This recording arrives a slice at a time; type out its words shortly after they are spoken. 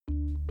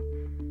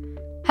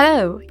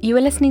Hello, you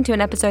are listening to an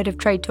episode of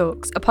Trade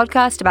Talks, a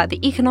podcast about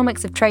the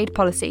economics of trade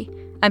policy.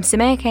 I'm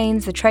Samaya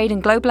Keynes, the Trade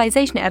and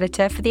Globalization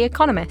Editor for The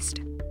Economist.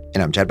 And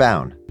I'm Chad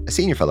Bown, a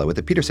senior fellow with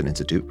the Peterson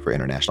Institute for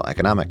International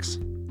Economics.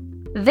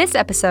 This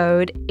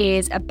episode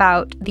is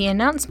about the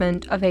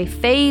announcement of a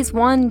Phase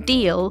 1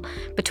 deal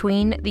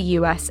between the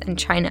US and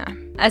China.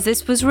 As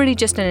this was really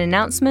just an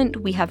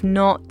announcement, we have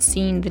not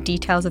seen the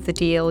details of the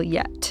deal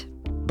yet.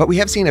 But we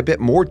have seen a bit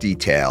more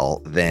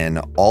detail than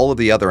all of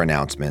the other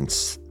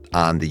announcements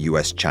on the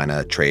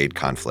US-China trade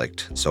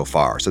conflict so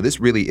far. So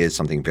this really is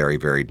something very,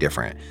 very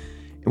different.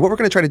 And what we're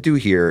going to try to do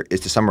here is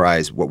to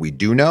summarize what we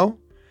do know,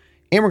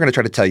 and we're going to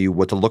try to tell you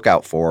what to look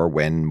out for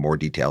when more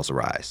details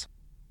arise.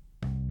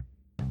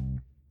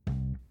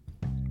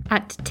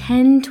 At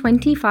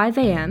 10:25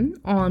 a.m.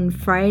 on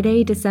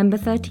Friday, December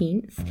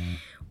 13th,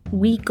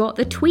 we got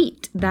the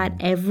tweet that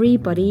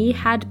everybody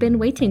had been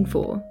waiting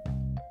for.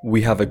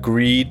 We have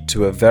agreed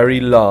to a very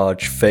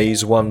large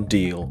Phase 1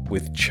 deal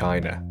with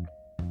China.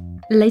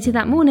 Later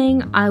that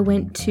morning, I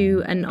went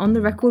to an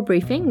on-the-record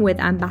briefing with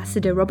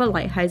Ambassador Robert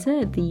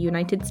Lighthizer, the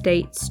United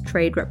States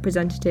Trade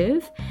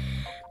Representative.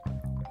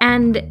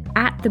 And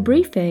at the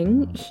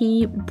briefing,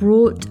 he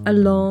brought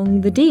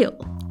along the deal.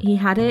 He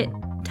had it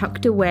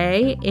tucked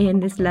away in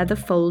this leather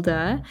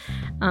folder.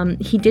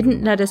 He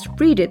didn't let us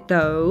read it,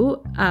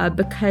 though,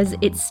 because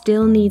it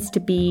still needs to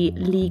be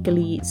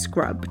legally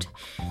scrubbed.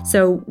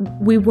 So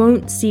we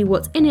won't see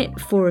what's in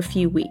it for a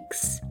few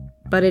weeks.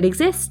 But it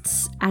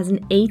exists as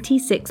an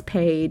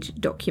 86-page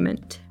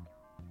document.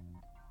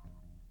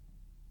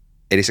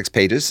 86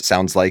 pages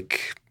sounds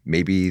like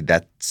maybe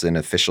that's an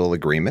official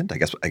agreement. I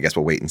guess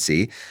we'll wait and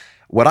see.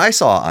 What I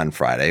saw on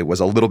Friday was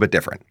a little bit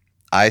different.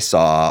 I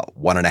saw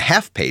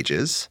 1.5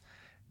 pages,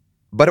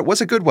 but it was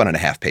a good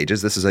 1.5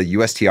 pages. This is a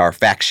USTR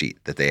fact sheet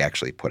that they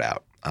actually put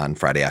out on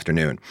Friday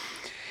afternoon.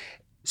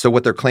 So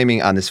what they're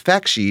claiming on this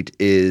fact sheet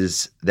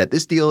is that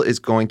this deal is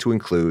going to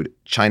include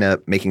China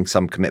making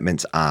some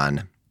commitments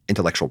on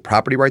intellectual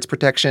property rights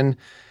protection,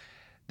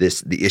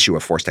 the issue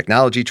of forced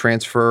technology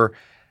transfer,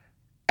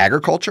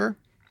 agriculture,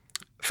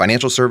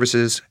 financial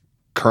services,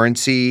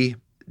 currency,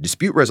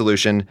 dispute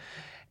resolution,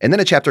 and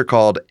then a chapter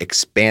called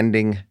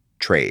Expanding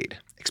Trade.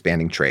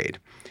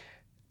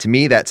 To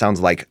me, that sounds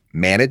like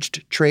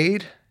managed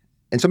trade.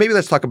 And so maybe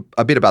let's talk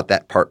a bit about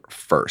that part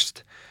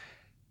first.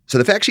 So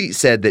the fact sheet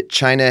said that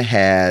China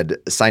had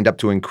signed up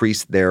to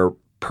increase their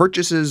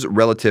purchases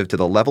relative to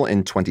the level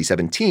in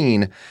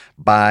 2017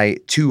 by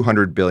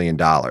 $200 billion.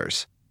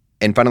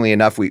 And funnily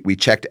enough, we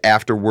checked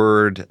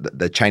afterward.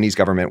 The Chinese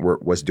government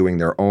was doing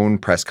their own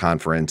press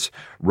conference,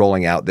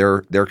 rolling out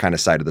their kind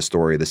of side of the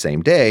story the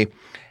same day.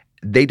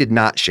 They did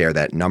not share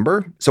that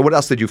number. So what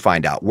else did you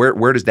find out?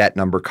 Where does that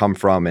number come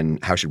from,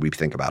 and how should we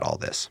think about all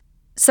this?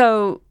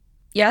 So,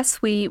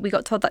 yes, we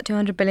got told that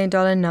 $200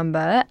 billion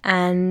number,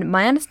 and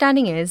my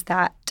understanding is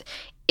that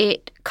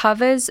it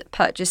covers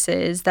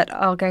purchases that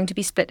are going to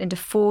be split into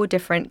 4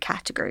 different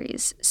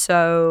categories.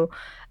 So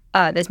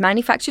there's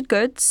manufactured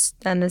goods,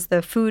 then there's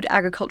the food,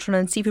 agricultural,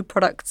 and seafood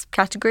products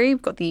category.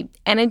 We've got the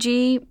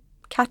energy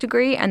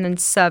category, and then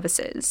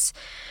services.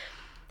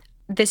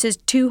 This is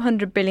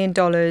 $200 billion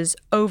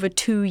over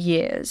 2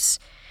 years.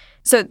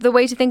 So the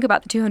way to think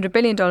about the $200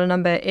 billion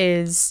number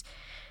is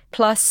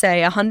plus,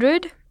 say,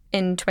 100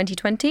 in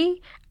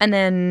 2020, and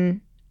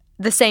then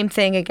the same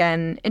thing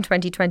again in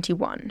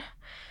 2021.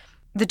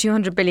 The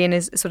 $200 billion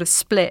is sort of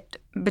split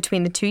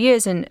between the 2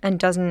 years and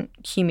doesn't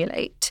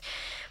accumulate.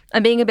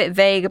 I'm being a bit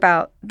vague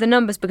about the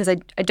numbers because I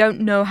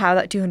don't know how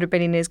that $200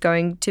 billion is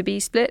going to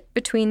be split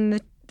between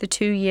the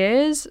 2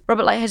 years.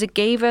 Robert Lighthizer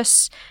gave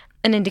us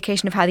an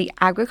indication of how the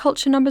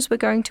agriculture numbers were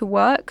going to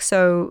work.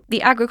 So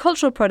the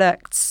agricultural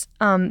products,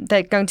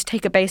 they're going to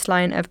take a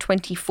baseline of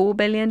 $24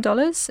 billion in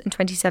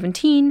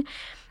 2017.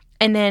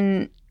 And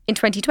then in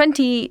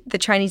 2020, the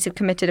Chinese have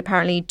committed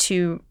apparently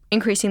to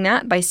increasing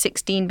that by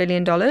 $16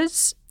 billion,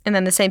 and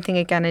then the same thing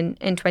again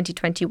in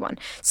 2021.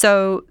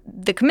 So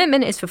the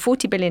commitment is for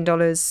 $40 billion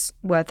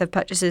worth of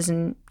purchases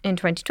in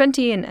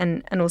 2020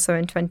 and also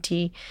in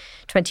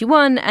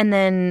 2021. And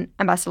then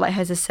Ambassador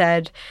Lighthizer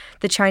said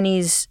the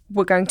Chinese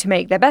were going to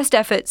make their best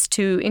efforts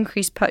to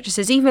increase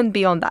purchases even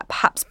beyond that,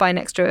 perhaps by an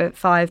extra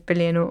 $5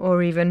 billion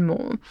or even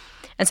more.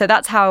 And so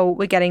that's how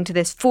we're getting to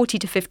this $40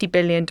 to $50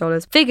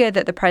 billion figure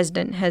that the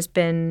president has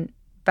been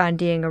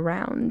bandying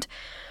around.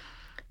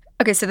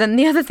 Okay, so then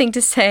the other thing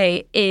to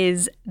say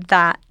is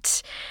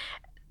that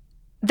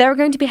there are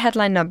going to be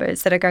headline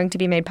numbers that are going to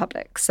be made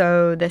public.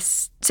 So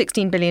this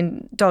 $16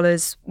 billion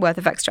worth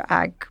of extra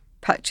ag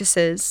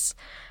purchases.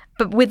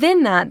 But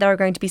within that, there are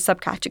going to be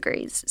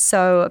subcategories.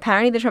 So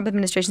apparently the Trump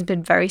administration has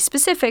been very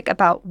specific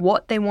about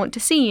what they want to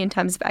see in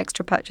terms of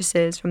extra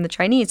purchases from the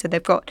Chinese. So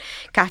they've got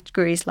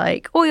categories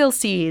like oil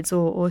seeds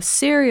or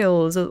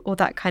cereals or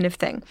that kind of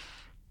thing.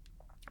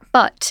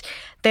 But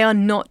they are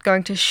not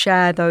going to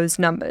share those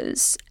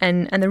numbers.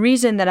 And the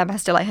reason that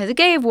Ambassador Lighthizer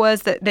gave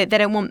was that they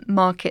don't want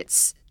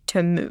markets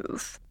to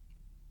move.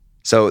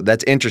 So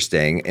that's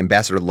interesting.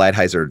 Ambassador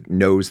Lighthizer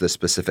knows the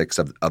specifics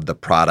of the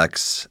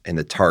products and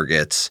the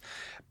targets,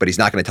 but he's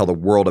not going to tell the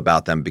world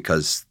about them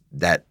because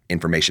that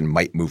information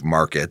might move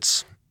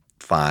markets.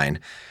 Fine.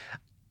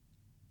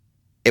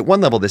 At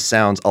one level, this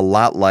sounds a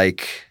lot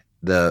like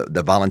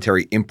the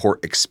voluntary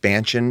import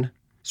expansion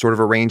sort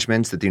of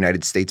arrangements that the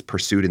United States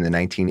pursued in the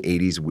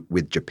 1980s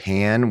with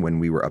Japan when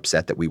we were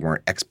upset that we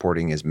weren't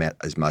exporting as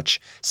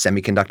much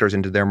semiconductors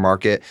into their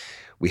market.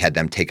 We had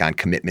them take on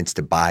commitments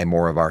to buy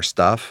more of our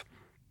stuff.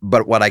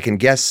 But what I can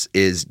guess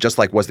is, just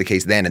like was the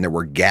case then, and there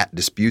were GATT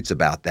disputes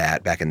about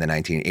that back in the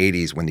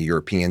 1980s when the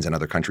Europeans and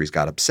other countries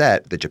got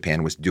upset that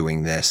Japan was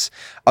doing this,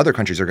 other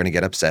countries are going to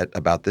get upset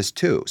about this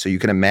too. So you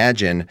can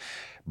imagine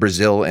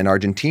Brazil and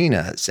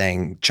Argentina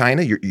saying,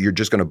 China, you're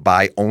just going to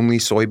buy only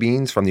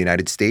soybeans from the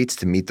United States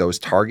to meet those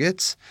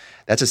targets.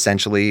 That's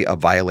essentially a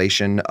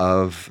violation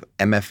of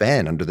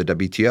MFN under the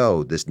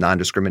WTO, this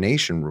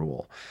non-discrimination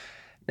rule.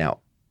 Now,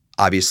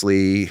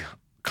 obviously,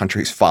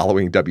 countries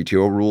following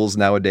WTO rules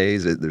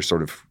nowadays, there's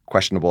sort of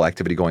questionable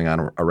activity going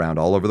on around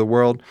all over the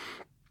world.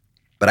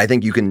 But I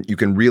think you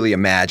can really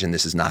imagine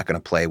this is not going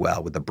to play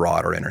well with the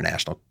broader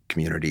international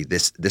community,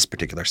 this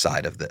particular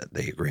side of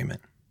the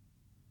agreement.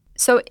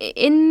 So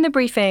in the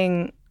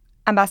briefing,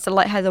 Ambassador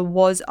Lighthizer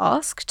was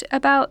asked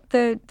about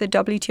the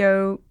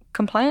WTO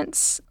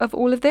compliance of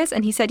all of this,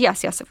 and he said,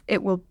 yes,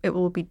 it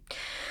will be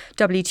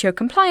WTO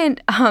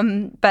compliant.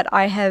 But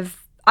I have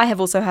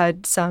also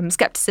heard some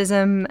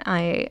skepticism,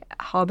 I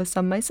harbor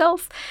some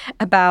myself,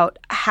 about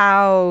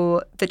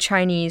how the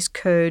Chinese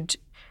could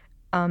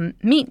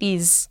meet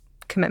these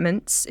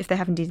commitments, if they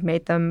have indeed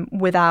made them,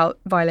 without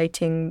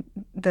violating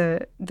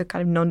the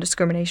kind of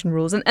non-discrimination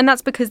rules. And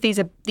that's because these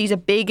are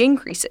big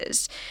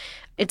increases.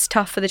 It's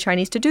tough for the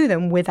Chinese to do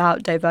them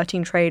without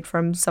diverting trade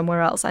from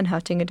somewhere else and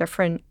hurting a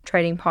different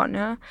trading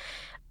partner.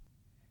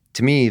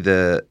 To me,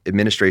 the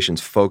administration's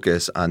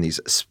focus on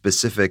these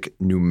specific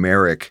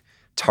numeric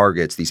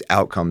targets, these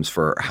outcomes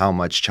for how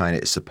much China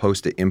is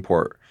supposed to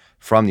import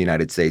from the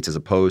United States as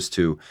opposed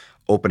to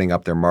opening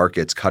up their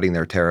markets, cutting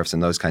their tariffs,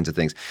 and those kinds of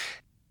things,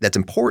 that's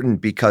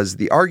important because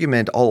the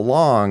argument all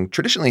along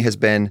traditionally has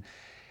been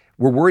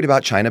we're worried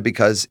about China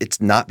because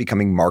it's not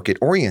becoming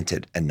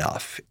market-oriented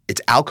enough.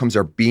 Its outcomes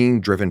are being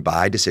driven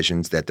by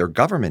decisions that their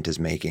government is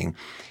making.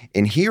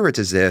 And here it's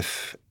as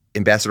if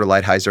Ambassador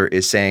Lighthizer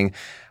is saying,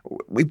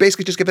 we've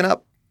basically just given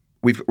up.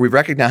 We've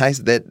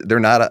recognized that they're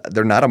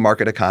not a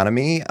market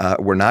economy.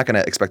 We're not going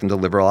to expect them to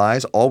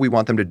liberalize. All we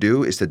want them to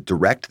do is to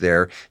direct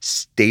their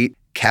state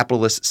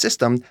capitalist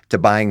system to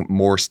buying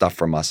more stuff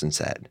from us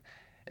instead.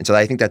 And so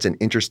I think that's an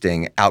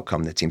interesting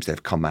outcome that seems to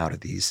have come out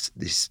of these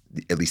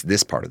at least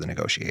this part of the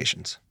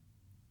negotiations.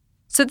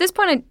 So at this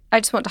point, I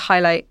just want to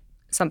highlight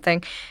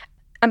something.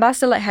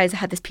 Ambassador Lighthizer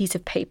had this piece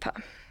of paper,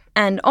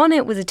 and on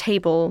it was a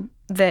table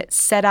that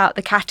set out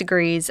the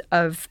categories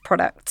of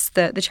products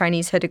that the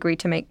Chinese had agreed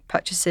to make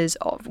purchases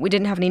of. We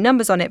didn't have any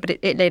numbers on it, but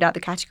it laid out the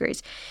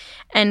categories.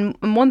 And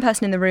one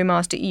person in the room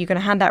asked, are you going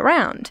to hand that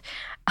round?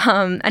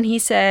 And he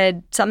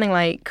said something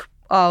like,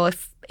 oh,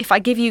 if I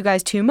give you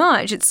guys too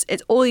much, it's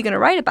all you're going to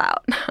write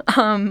about.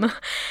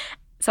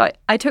 So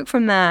I took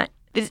from that,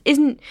 this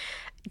isn't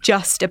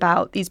just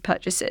about these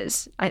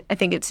purchases. I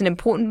think it's an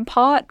important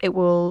part. It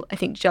will, I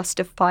think,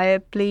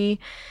 justifiably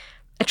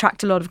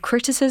attract a lot of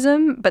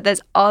criticism, but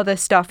there's other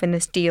stuff in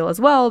this deal as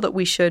well that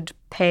we should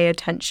pay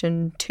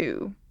attention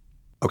to.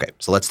 Okay,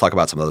 so let's talk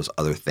about some of those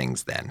other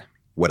things then.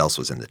 What else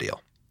was in the deal?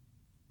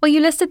 Well, you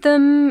listed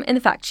them in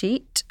the fact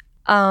sheet.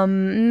 There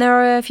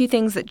are a few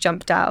things that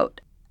jumped out.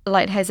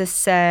 Lighthizer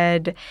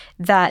said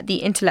that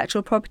the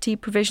intellectual property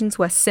provisions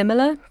were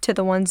similar to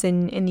the ones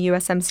in the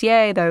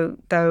USMCA,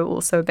 though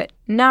also a bit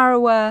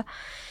narrower.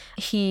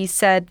 He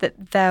said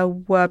that there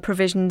were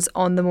provisions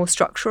on the more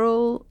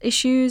structural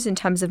issues in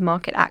terms of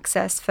market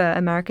access for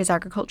America's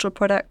agricultural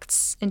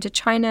products into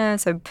China,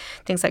 so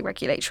things like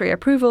regulatory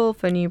approval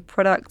for new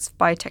products,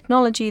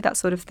 biotechnology, that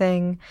sort of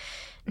thing.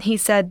 He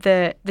said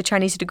that the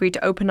Chinese had agreed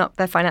to open up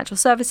their financial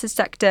services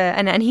sector.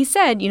 And he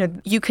said,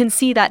 you can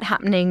see that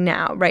happening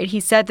now, right? He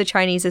said the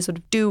Chinese are sort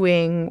of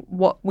doing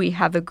what we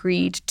have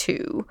agreed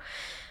to.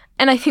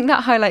 And I think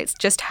that highlights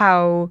just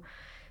how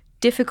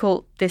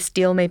difficult this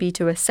deal may be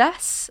to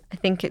assess. I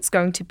think it's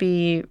going to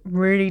be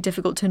really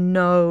difficult to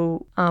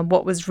know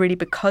what was really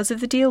because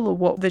of the deal or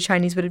what the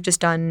Chinese would have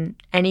just done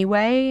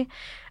anyway.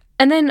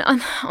 And then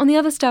on the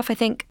other stuff, I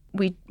think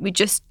we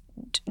just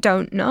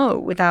don't know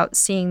without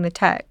seeing the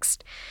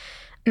text.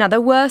 Now,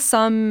 there were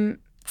some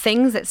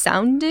things that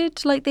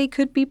sounded like they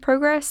could be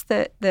progress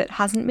that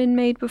hasn't been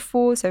made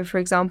before. So, for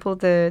example,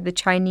 the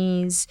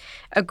Chinese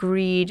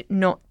agreed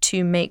not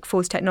to make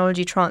forced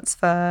technology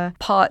transfer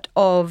part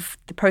of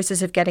the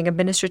process of getting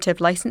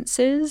administrative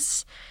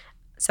licenses.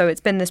 So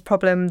it's been this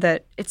problem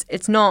that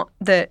it's not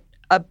that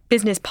a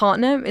business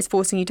partner is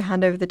forcing you to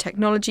hand over the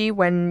technology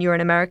when you're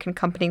an American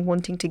company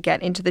wanting to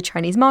get into the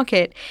Chinese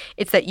market.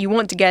 It's that you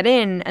want to get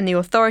in and the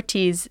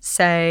authorities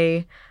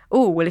say,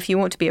 oh, well, if you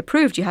want to be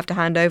approved, you have to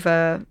hand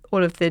over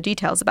all of the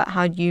details about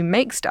how you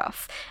make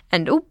stuff.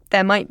 And, oh,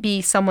 there might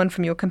be someone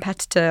from your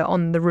competitor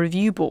on the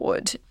review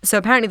board. So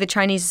apparently the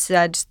Chinese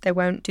said they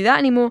won't do that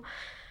anymore.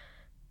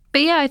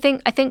 But yeah, I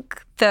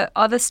think the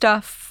other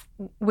stuff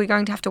we're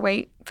going to have to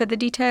wait for the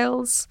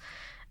details.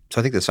 So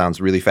I think this sounds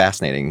really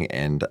fascinating,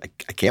 and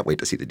I can't wait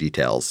to see the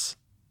details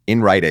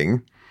in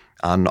writing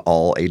on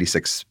all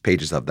 86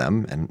 pages of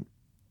them. And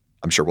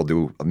I'm sure we'll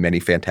do many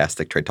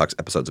fantastic Trade Talks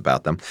episodes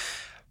about them.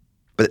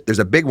 But there's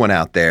a big one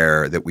out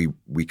there that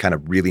we kind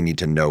of really need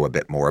to know a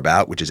bit more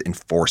about, which is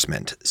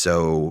enforcement.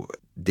 So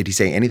did he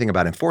say anything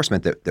about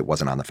enforcement that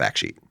wasn't on the fact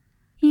sheet?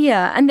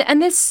 Yeah,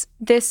 and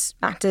this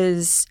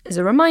matters as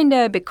a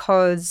reminder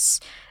because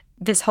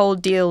this whole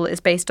deal is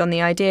based on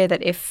the idea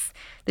that if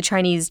the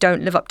Chinese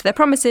don't live up to their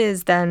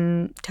promises,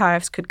 then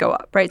tariffs could go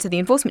up, right? So the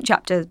enforcement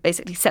chapter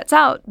basically sets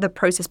out the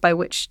process by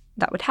which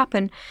that would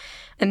happen.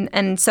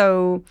 And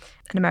so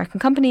an American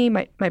company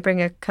might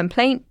bring a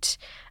complaint.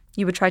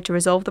 You would try to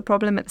resolve the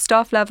problem at the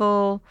staff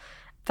level.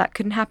 That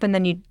couldn't happen.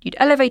 Then you'd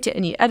elevate it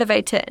and you'd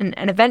elevate it.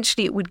 And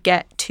eventually it would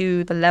get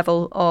to the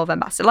level of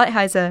Ambassador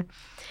Lighthizer.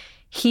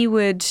 He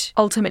would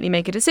ultimately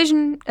make a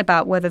decision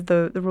about whether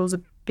the rules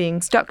are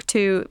being stuck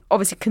to,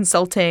 obviously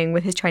consulting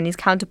with his Chinese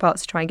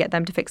counterparts to try and get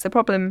them to fix the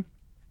problem.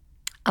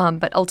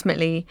 But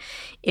ultimately,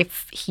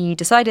 if he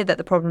decided that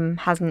the problem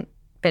hasn't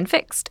been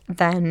fixed,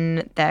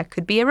 then there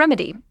could be a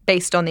remedy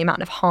based on the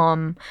amount of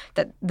harm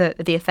that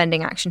the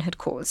offending action had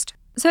caused.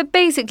 So it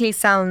basically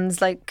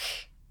sounds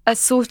like a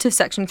sort of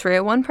Section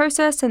 301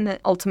 process, and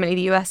that ultimately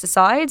the US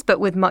decides, but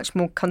with much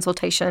more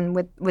consultation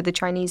with the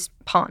Chinese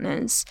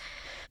partners.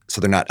 So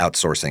they're not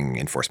outsourcing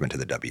enforcement to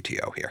the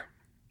WTO here?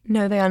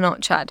 No, they are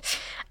not, Chad.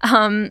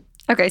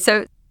 Okay,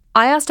 so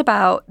I asked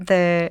about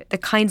the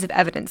kinds of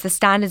evidence, the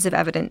standards of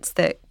evidence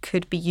that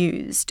could be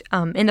used.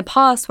 In the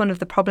past, one of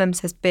the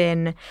problems has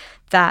been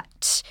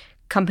that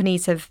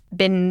companies have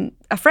been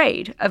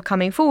afraid of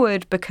coming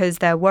forward because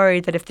they're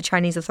worried that if the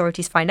Chinese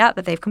authorities find out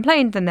that they've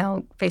complained, then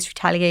they'll face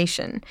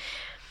retaliation.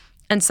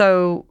 And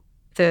so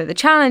the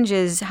challenge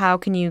is, how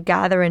can you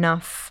gather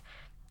enough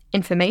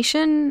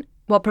information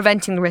while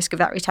preventing the risk of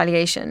that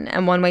retaliation?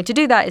 And one way to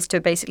do that is to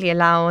basically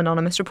allow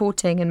anonymous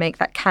reporting and make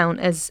that count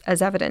as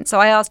evidence. So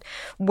I asked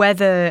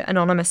whether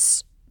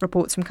anonymous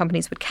reports from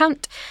companies would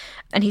count,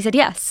 and he said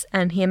yes.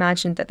 And he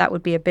imagined that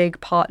would be a big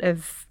part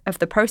of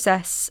the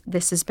process.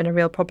 This has been a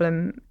real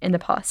problem in the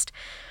past.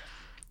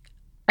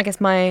 I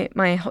guess my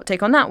hot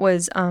take on that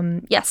was,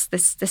 yes,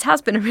 this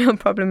has been a real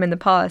problem in the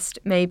past.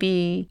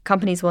 Maybe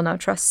companies will now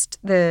trust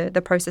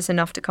the process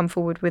enough to come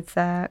forward with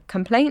their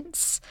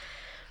complaints.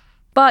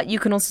 But you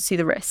can also see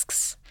the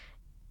risks.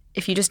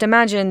 If you just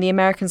imagine the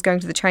Americans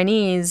going to the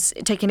Chinese,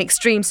 take an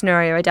extreme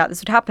scenario, I doubt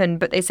this would happen,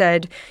 but they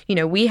said,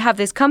 we have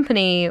this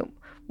company,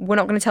 we're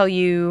not going to tell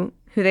you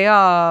who they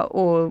are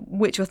or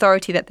which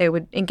authority that they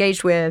were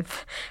engaged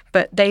with,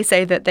 but they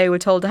say that they were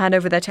told to hand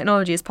over their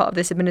technology as part of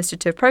this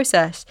administrative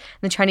process.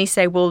 And the Chinese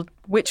say, well,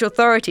 which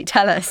authority?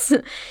 Tell us.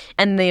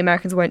 And the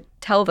Americans won't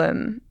tell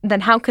them.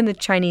 Then how can the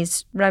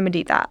Chinese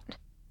remedy that?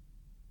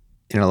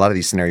 In a lot of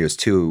these scenarios,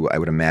 too, I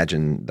would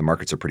imagine the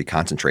markets are pretty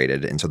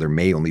concentrated, and so there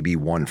may only be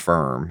one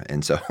firm.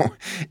 And so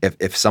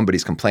if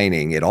somebody's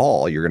complaining at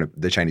all,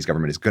 the Chinese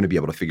government is going to be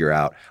able to figure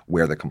out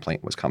where the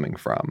complaint was coming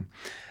from.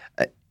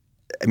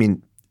 I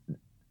mean,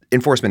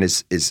 enforcement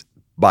is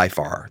by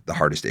far the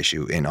hardest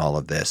issue in all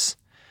of this.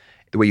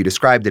 The way you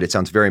described it, it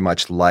sounds very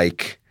much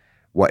like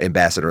what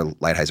Ambassador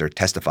Lighthizer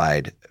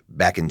testified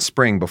back in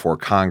spring before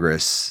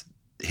Congress,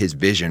 his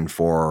vision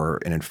for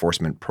an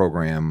enforcement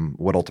program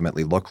would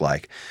ultimately look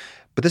like.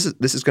 But this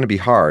is going to be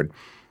hard.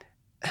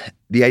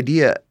 The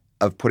idea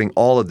of putting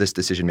all of this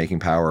decision-making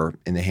power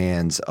in the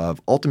hands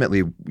of ultimately,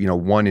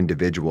 one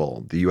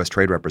individual, the U.S.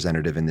 Trade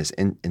Representative in this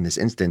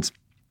instance,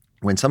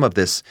 when some of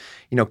this,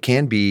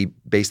 can be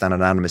based on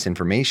anonymous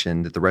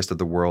information that the rest of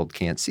the world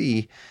can't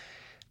see,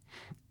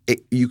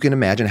 you can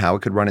imagine how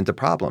it could run into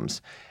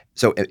problems.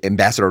 So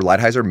Ambassador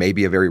Lighthizer may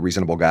be a very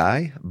reasonable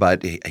guy,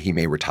 but he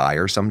may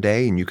retire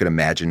someday, and you could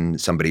imagine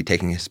somebody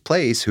taking his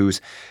place who's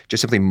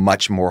just simply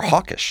much more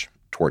hawkish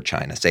toward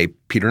China. Say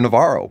Peter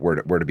Navarro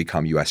were to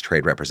become U.S.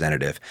 Trade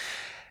Representative.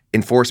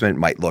 Enforcement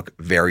might look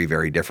very,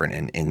 very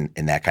different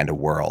in that kind of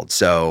world.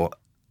 So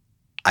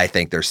I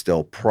think there's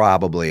still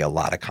probably a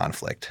lot of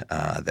conflict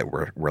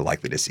that we're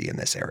likely to see in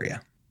this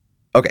area.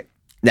 Okay,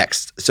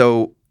 next.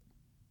 So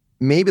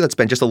maybe let's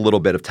spend just a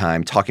little bit of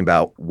time talking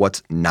about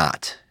what's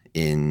not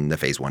in the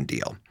Phase 1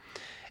 deal.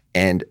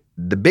 And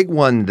the big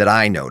one that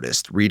I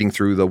noticed reading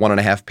through the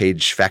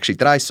 1.5-page fact sheet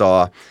that I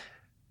saw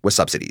was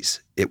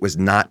subsidies. It was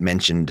not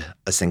mentioned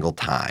a single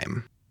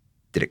time.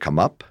 Did it come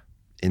up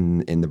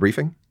in the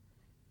briefing?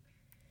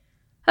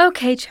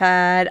 Okay,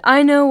 Chad,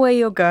 I know where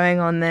you're going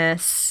on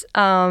this.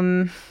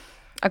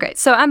 Okay,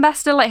 so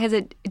Ambassador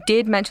Lighthizer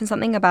did mention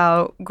something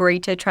about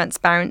greater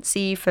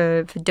transparency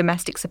for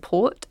domestic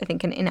support, I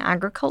think in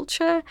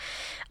agriculture.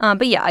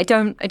 But yeah, I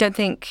don't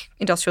think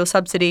industrial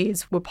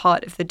subsidies were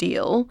part of the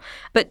deal.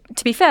 But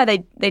to be fair,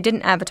 they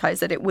didn't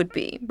advertise that it would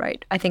be,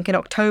 right? I think in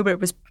October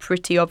it was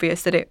pretty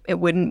obvious that it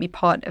wouldn't be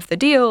part of the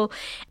deal.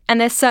 And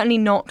they're certainly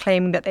not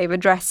claiming that they've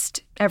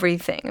addressed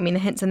everything. I mean, the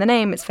hint's in the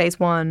name, it's Phase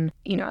 1.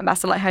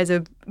 Ambassador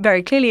Lighthizer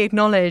very clearly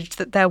acknowledged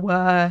that there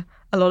were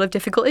a lot of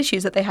difficult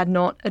issues that they had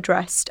not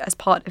addressed as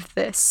part of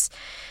this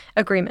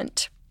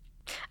agreement.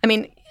 I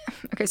mean,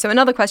 Okay, so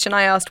another question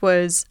I asked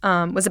was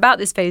about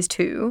this phase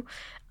 2.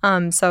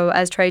 So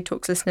as Trade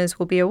Talks listeners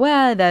will be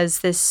aware, there's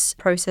this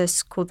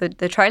process called the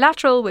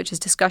trilateral, which is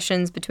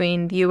discussions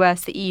between the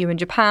US, the EU, and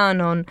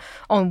Japan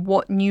on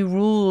what new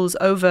rules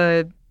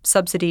over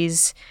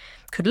subsidies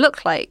could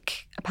look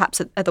like,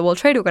 perhaps at the World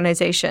Trade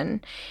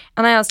Organization.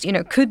 And I asked,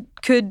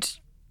 could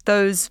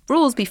those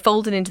rules be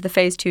folded into the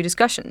phase 2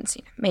 discussions?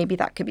 Maybe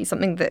that could be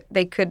something that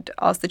they could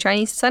ask the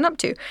Chinese to sign up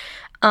to.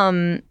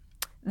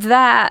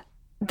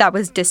 That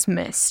was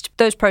dismissed.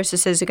 Those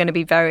processes are going to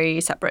be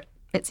very separate,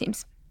 it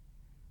seems.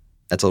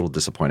 That's a little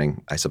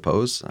disappointing, I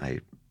suppose. I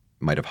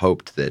might have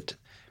hoped that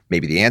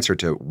maybe the answer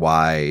to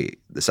why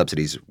the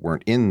subsidies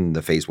weren't in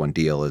the phase 1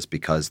 deal is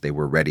because they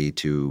were ready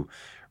to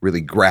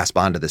really grasp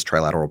onto this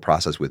trilateral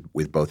process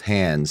with both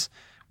hands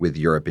with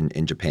Europe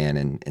and Japan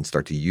and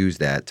start to use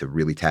that to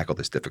really tackle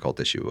this difficult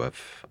issue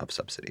of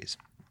subsidies.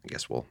 I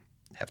guess we'll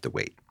have to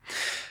wait.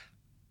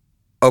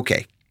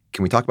 Okay,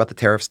 can we talk about the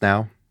tariffs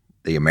now?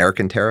 The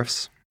American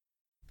tariffs?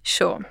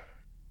 Sure.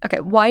 Okay,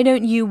 why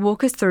don't you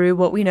walk us through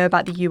what we know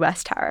about the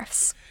U.S.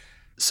 tariffs?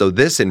 So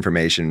this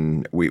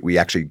information we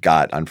actually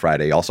got on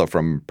Friday also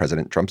from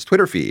President Trump's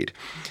Twitter feed.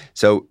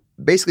 So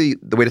basically,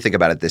 the way to think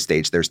about it at this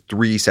stage, there's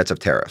 3 sets of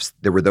tariffs.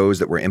 There were those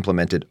that were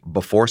implemented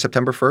before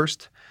September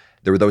 1st.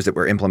 There were those that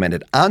were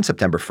implemented on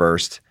September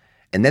 1st.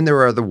 And then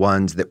there are the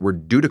ones that were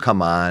due to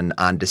come on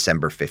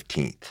December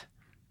 15th.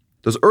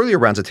 Those earlier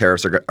rounds of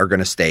tariffs are going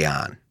to stay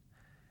on.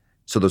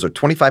 So those are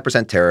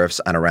 25%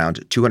 tariffs on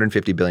around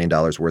 $250 billion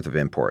worth of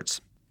imports.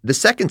 The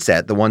second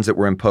set, the ones that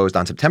were imposed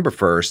on September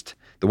 1st,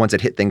 the ones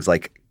that hit things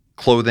like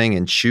clothing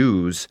and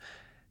shoes,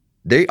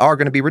 they are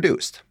going to be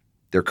reduced.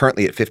 They're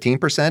currently at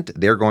 15%.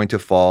 They're going to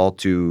fall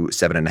to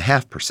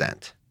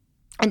 7.5%.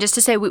 And just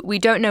to say, we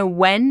don't know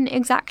when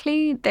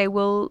exactly they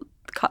will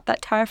cut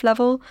that tariff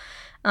level.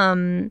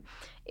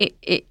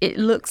 It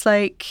looks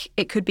like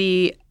it could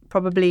be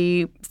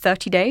probably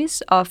 30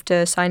 days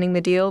after signing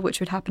the deal, which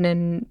would happen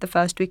in the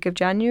first week of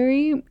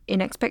January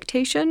in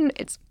expectation.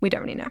 We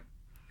don't really know.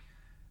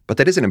 But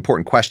that is an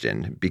important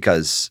question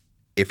because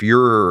if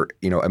you're,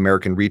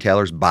 American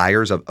retailers,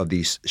 buyers of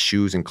these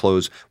shoes and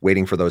clothes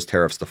waiting for those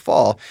tariffs to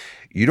fall,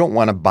 you don't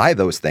want to buy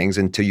those things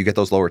until you get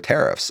those lower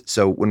tariffs.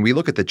 So when we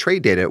look at the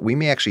trade data, we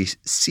may actually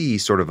see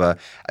sort of a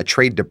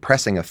trade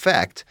depressing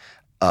effect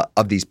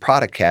of these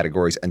product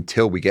categories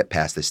until we get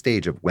past the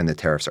stage of when the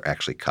tariffs are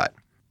actually cut.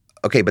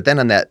 Okay, but then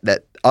on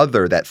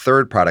that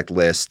third product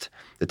list,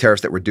 the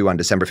tariffs that were due on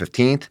December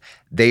 15th,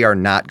 they are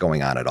not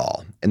going on at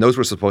all. And those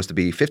were supposed to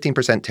be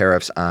 15%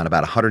 tariffs on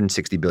about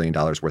 $160 billion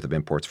worth of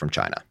imports from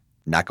China.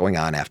 Not going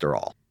on after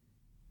all.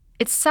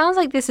 It sounds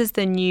like this is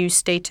the new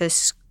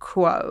status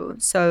quo.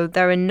 So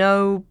there are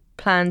no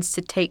plans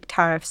to take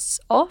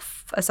tariffs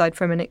off, aside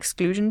from an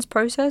exclusions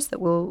process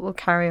that will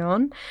carry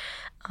on.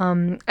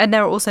 And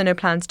there are also no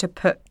plans to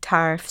put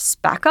tariffs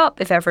back up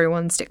if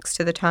everyone sticks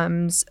to the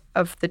terms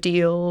of the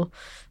deal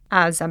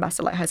as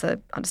Ambassador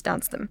Lighthizer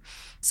understands them.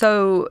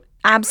 So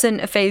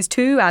absent a phase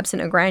 2,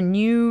 absent a brand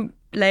new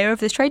layer of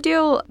this trade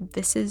deal,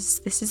 this is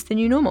the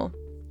new normal.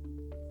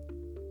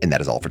 And that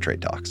is all for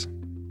Trade Talks.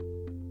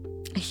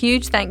 A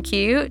huge thank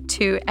you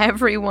to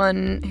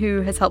everyone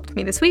who has helped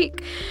me this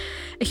week.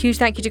 A huge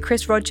thank you to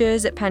Chris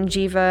Rogers at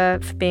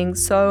Panjiva for being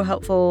so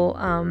helpful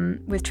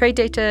with trade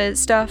data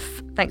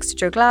stuff. Thanks to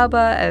Joe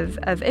Glauber of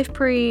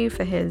IFPRI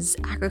for his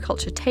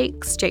agriculture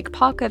takes. Jake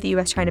Parker of the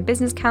US-China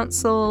Business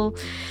Council.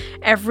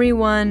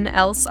 Everyone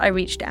else I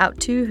reached out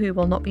to who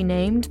will not be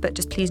named, but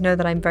just please know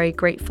that I'm very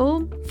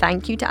grateful.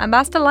 Thank you to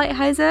Ambassador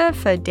Lighthizer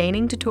for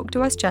deigning to talk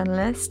to us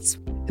journalists.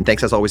 And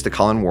thanks as always to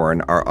Colin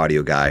Warren, our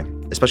audio guy,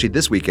 especially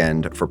this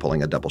weekend for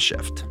pulling a double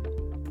shift.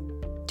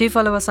 Do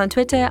follow us on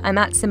Twitter. I'm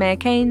at Samaya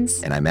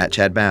Keynes. And I'm at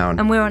Chad Bown.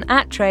 And we're on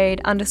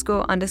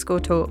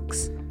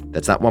 @trade__talks.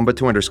 That's not 1 but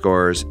 2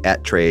 underscores,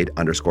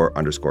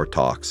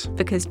 @trade__talks.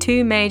 Because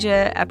 2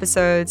 major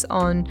episodes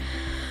on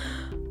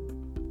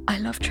I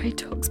love Trade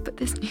Talks, but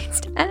this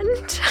needs to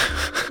end.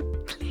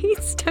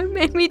 Please don't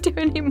make me do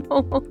any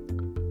more.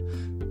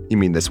 You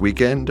mean this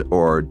weekend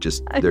or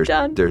just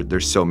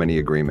there's so many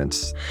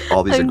agreements.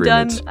 All these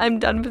agreements. I'm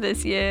done for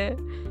this year.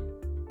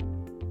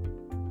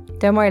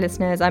 Don't worry,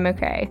 listeners, I'm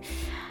okay.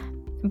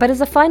 But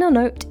as a final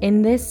note,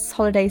 in this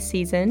holiday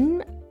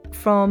season,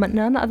 from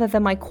none other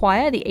than my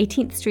choir, the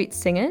 18th Street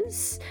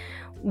Singers,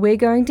 we're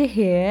going to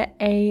hear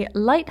a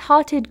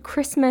light-hearted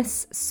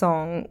Christmas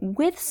song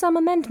with some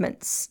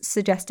amendments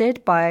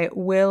suggested by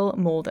Will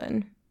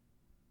Malden.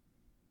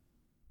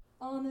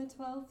 On the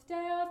 12th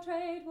day of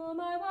trade will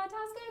my White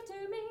House give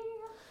to me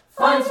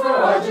Fines for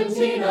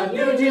Argentina,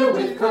 New Deal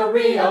with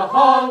Korea,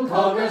 Hong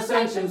Kong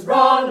sanctions,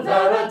 Ron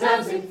Vera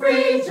dancing,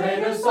 free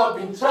traders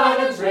sulking,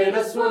 China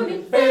traders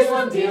swooning, phase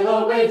 1 deal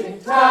awaiting,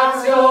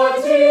 tax your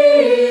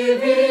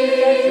TV.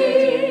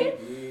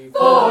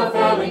 For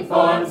failing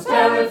farms,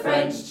 tariff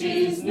French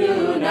cheese,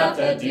 new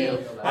NAFTA deal,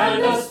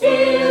 and a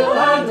steel